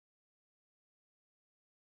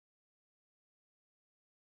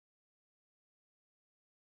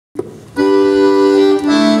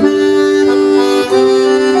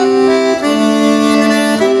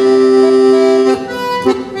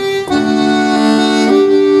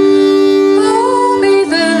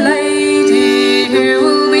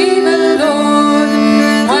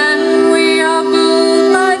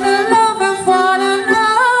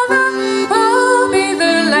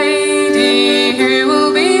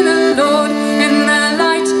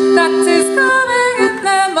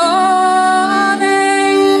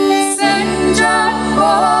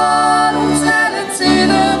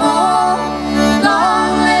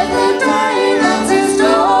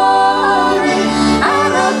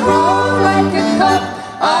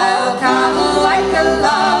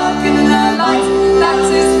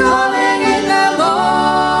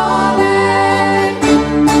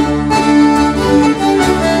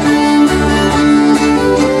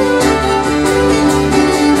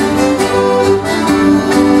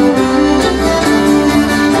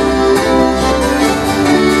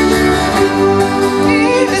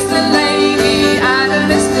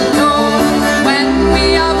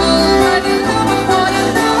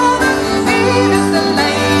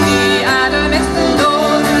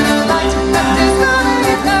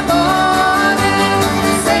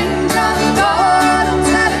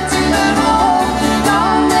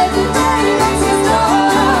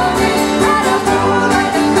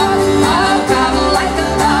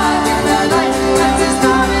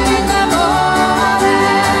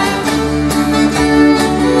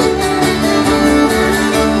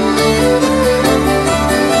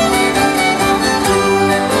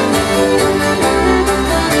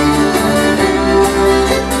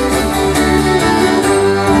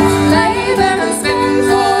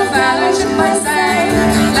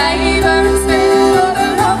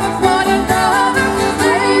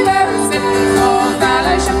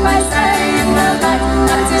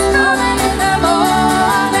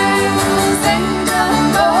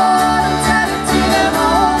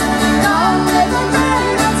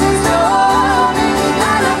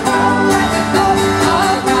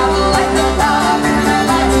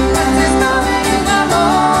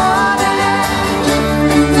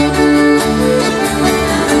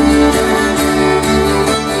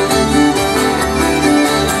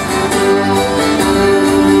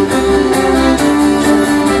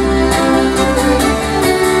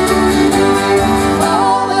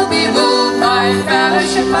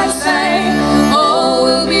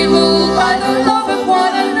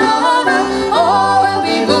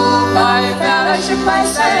ship I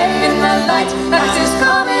say in the light that is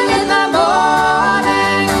coming in the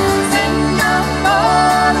morning. Sing your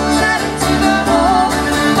boat, set it to the moon.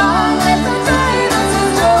 Long live the day that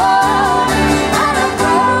is dawning. And I'll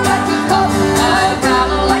grow like a cock, I'll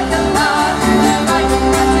gabble like a lark in the light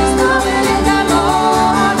that is coming in the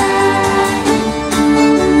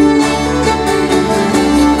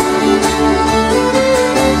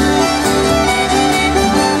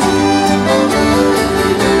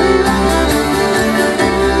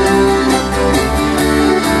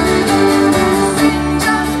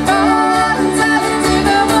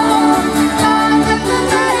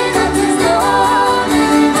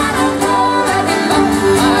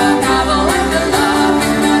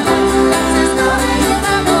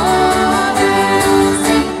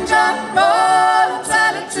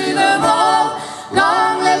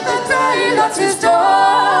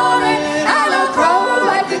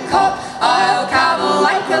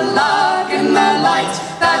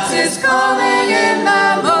is coming in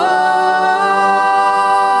the morning.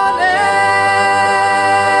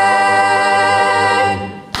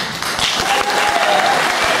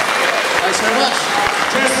 Thanks very much.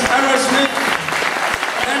 Cheers, Aerosmith.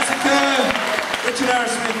 Thanks again.